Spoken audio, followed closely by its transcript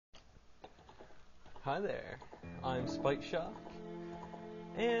Hi there, I'm Spike Shock,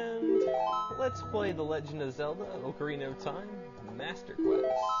 and let's play The Legend of Zelda Ocarina of Time Master Quest.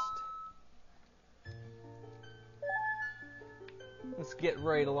 Let's get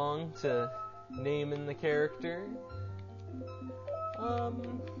right along to naming the character. I'm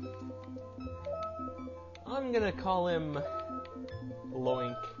gonna call him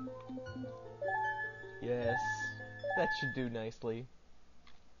Loink. Yes, that should do nicely.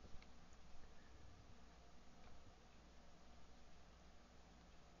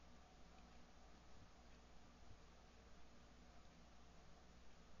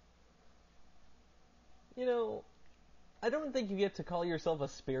 You know, I don't think you get to call yourself a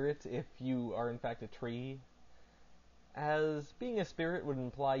spirit if you are in fact a tree, as being a spirit would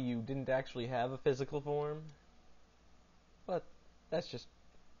imply you didn't actually have a physical form. But that's just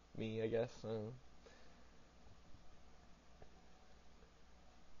me, I guess.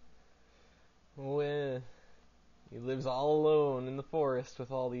 Well, he lives all alone in the forest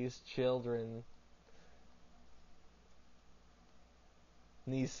with all these children.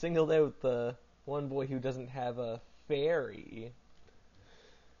 And he's singled out the one boy who doesn't have a fairy.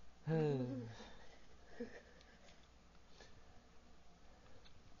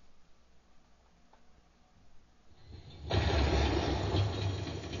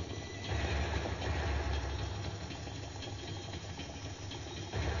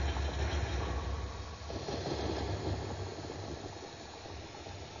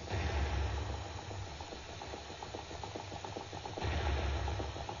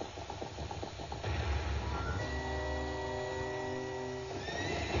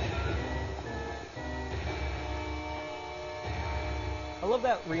 I love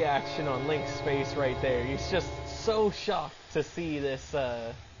that reaction on Link's face right there. He's just so shocked to see this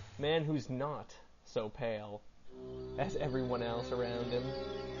man who's not so pale as everyone else around him.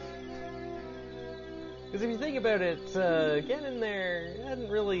 Because if you think about it, Ganon there hadn't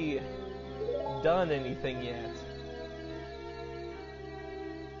really done anything yet.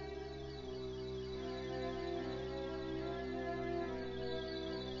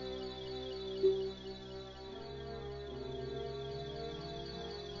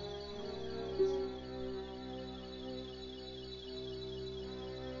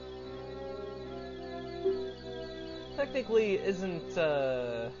 Technically isn't,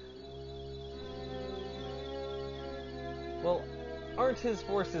 well, aren't his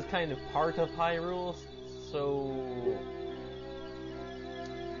forces kind of part of Hyrule, so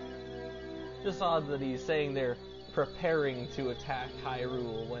just odd that he's saying they're preparing to attack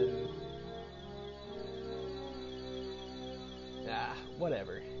Hyrule when,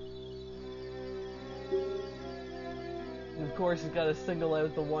 whatever. And of course he's got to single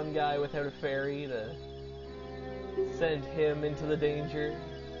out the one guy without a fairy to send him into the danger,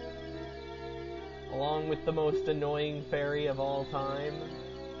 along with the most annoying fairy of all time.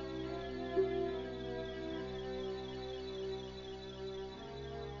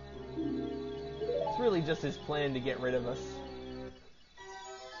 It's really just his plan to get rid of us.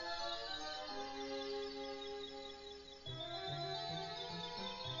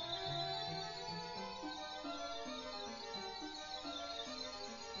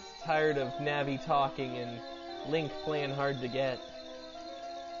 Tired of Navi talking and Link playing hard to get.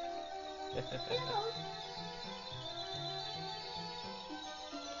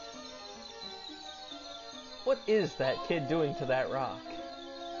 What is that kid doing to that rock?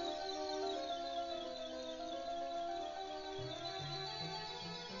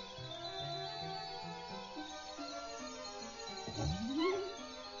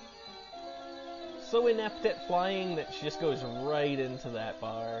 So inept at flying that she just goes right into that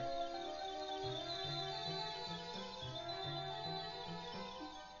bar.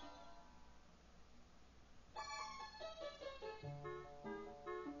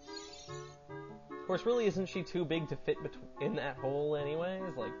 Of course, really, isn't she too big to fit in that hole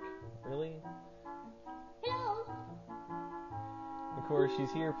anyways? Like, really? Hello. Of course, she's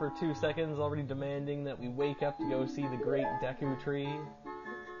here for 2 seconds, already demanding that we wake up to go see the great Deku Tree.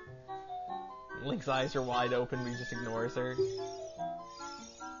 Link's eyes are wide open, but he just ignores her.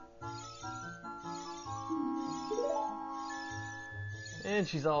 And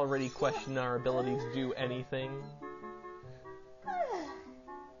she's already questioned our ability to do anything.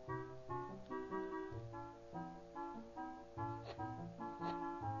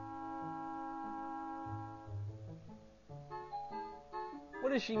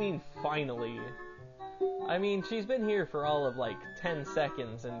 What does she mean, finally? I mean, she's been here for all of like 10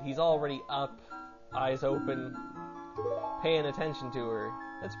 seconds, and he's already up, eyes open, paying attention to her.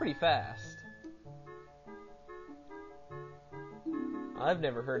 That's pretty fast. I've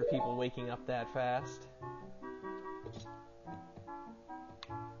never heard of people waking up that fast.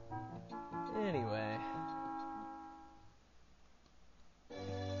 Anyway.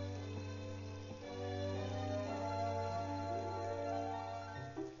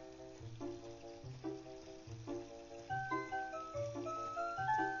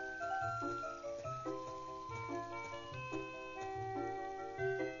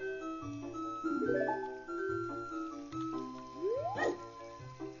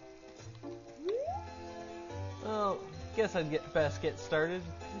 Well, guess I'd best get started.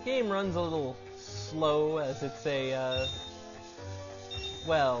 The game runs a little slow as it's a,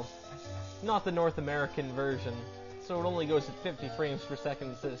 well, not the North American version, so it only goes at 50 frames per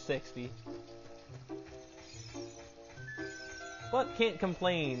second instead of 60. But can't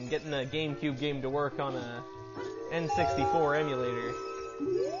complain getting a GameCube game to work on a N64 emulator.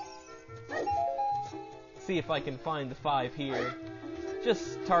 See if I can find the 5 here.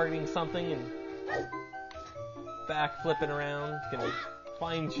 Just targeting something and back flipping around can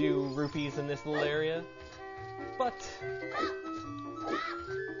find you rupees in this little area. But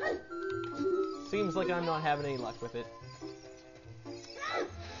seems like I'm not having any luck with it.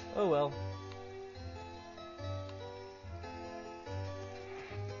 Oh well.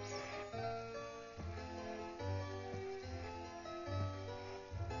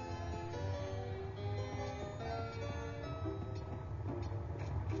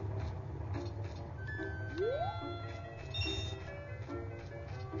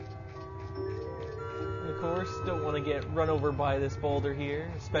 Of course, don't want to get run over by this boulder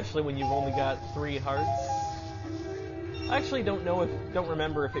here, especially when you've only got 3 hearts. I actually don't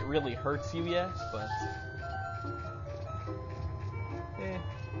remember if it really hurts you yet, but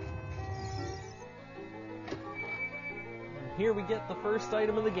And here we get the first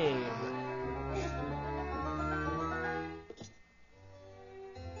item of the game.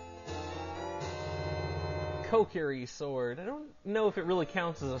 Kokiri sword. I don't know if it really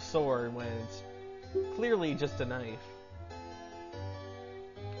counts as a sword when it's clearly just a knife.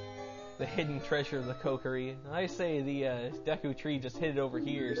 The hidden treasure of the Kokiri. I say the Deku Tree just hid it over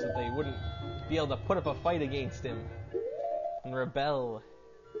here so they wouldn't be able to put up a fight against him and rebel.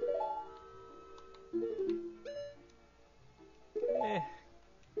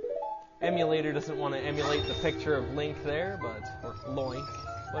 Emulator doesn't want to emulate the picture of Link there, but or Loink,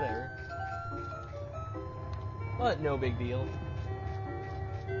 whatever. But no big deal.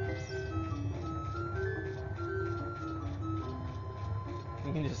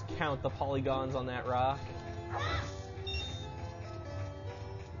 You can just count the polygons on that rock.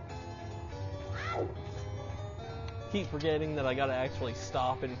 Keep forgetting that I gotta actually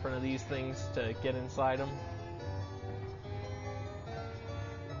stop in front of these things to get inside them.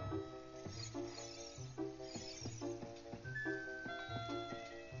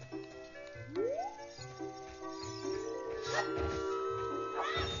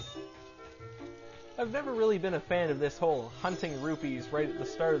 I've never really been a fan of this whole hunting rupees right at the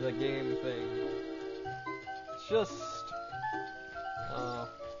start of the game thing. It's just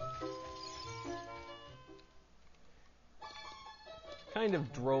kind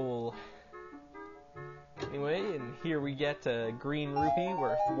of droll. Anyway, and here we get a green rupee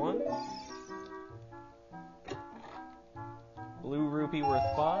worth 1. Blue rupee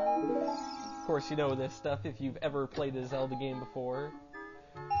worth 5. Of course, you know this stuff if you've ever played a Zelda game before,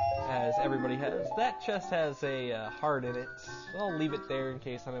 as everybody has. That chest has a heart in it. I'll leave it there in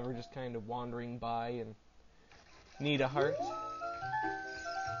case I'm ever just kind of wandering by and need a heart.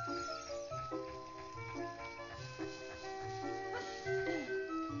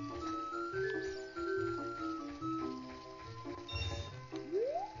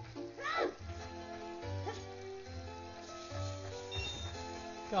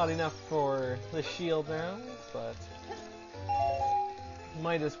 Got enough for the shield now, but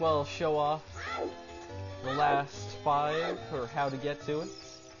might as well show off the last 5 or how to get to it.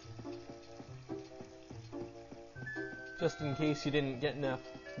 Just in case you didn't get enough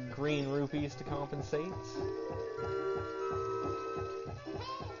green rupees to compensate.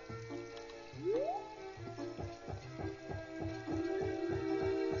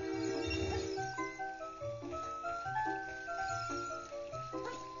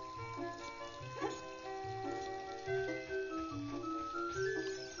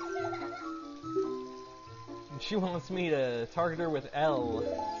 She wants me to target her with L.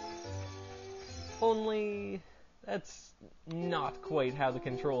 Only that's not quite how the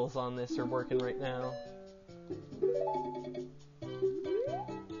controls on this are working right now. And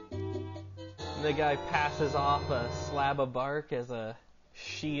the guy passes off a slab of bark as a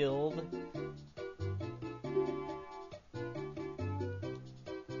shield.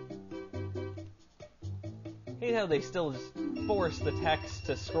 hate how they still just force the text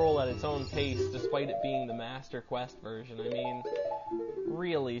to scroll at its own pace despite it being the Master Quest version. I mean,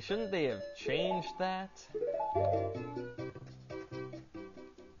 really, shouldn't they have changed that?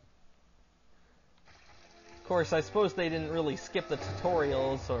 Of course, I suppose they didn't really skip the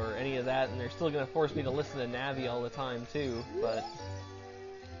tutorials or any of that, and they're still going to force me to listen to Navi all the time too, but...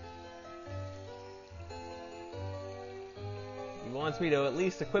 he wants me to at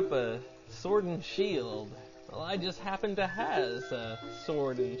least equip a sword and shield. Well, I just happen to has a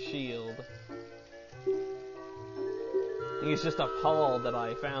sword and shield. He's just appalled that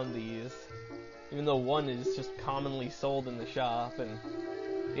I found these, even though one is just commonly sold in the shop, and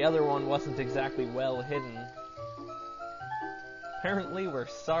the other one wasn't exactly well hidden. Apparently, we're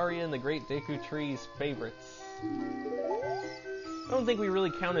Saria and the Great Deku Tree's favorites. I don't think we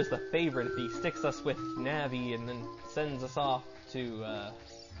really count as the favorite if he sticks us with Navi and then sends us off to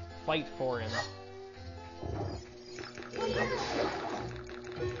fight for him.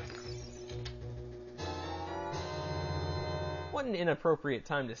 What an inappropriate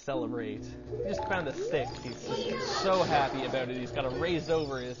time to celebrate. He just found a stick. He's just so happy about it. He's got to raise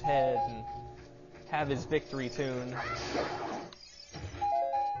over his head and have his victory tune.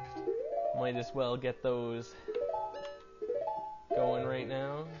 Might as well get those going right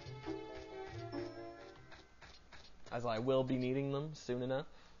now, as I will be needing them soon enough.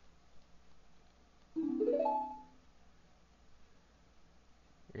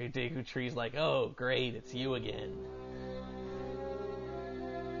 Great Deku Tree's like, oh great, it's you again.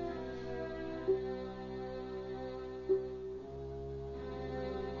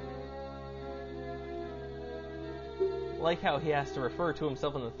 I like how he has to refer to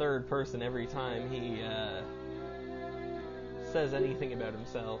himself in the third person every time he says anything about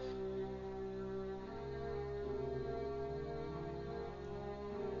himself.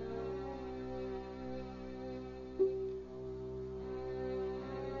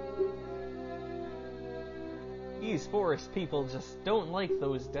 These forest people just don't like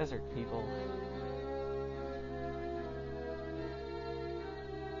those desert people.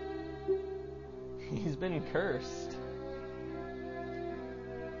 He's been cursed.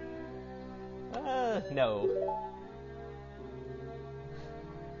 No.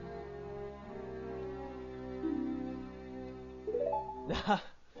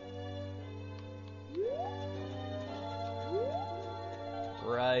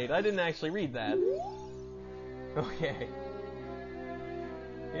 Right, I didn't actually read that. Okay.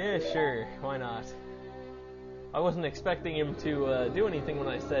 Yeah, sure, why not? I wasn't expecting him to do anything when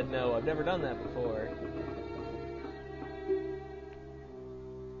I said no. I've never done that before.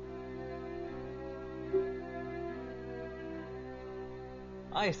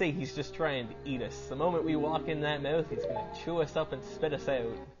 I say he's just trying to eat us. The moment we walk in that mouth, he's gonna chew us up and spit us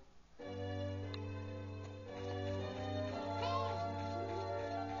out.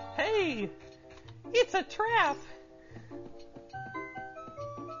 Hey! It's a trap!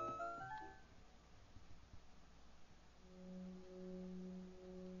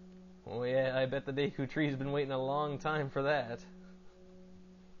 Oh yeah, I bet the Deku Tree's been waiting a long time for that.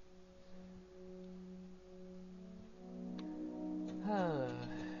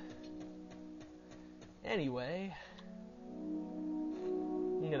 Anyway,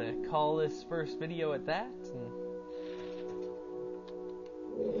 I'm gonna call this first video at that, and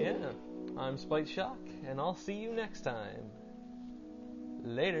yeah, I'm Spite Shock, and I'll see you next time.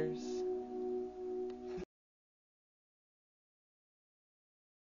 Laters.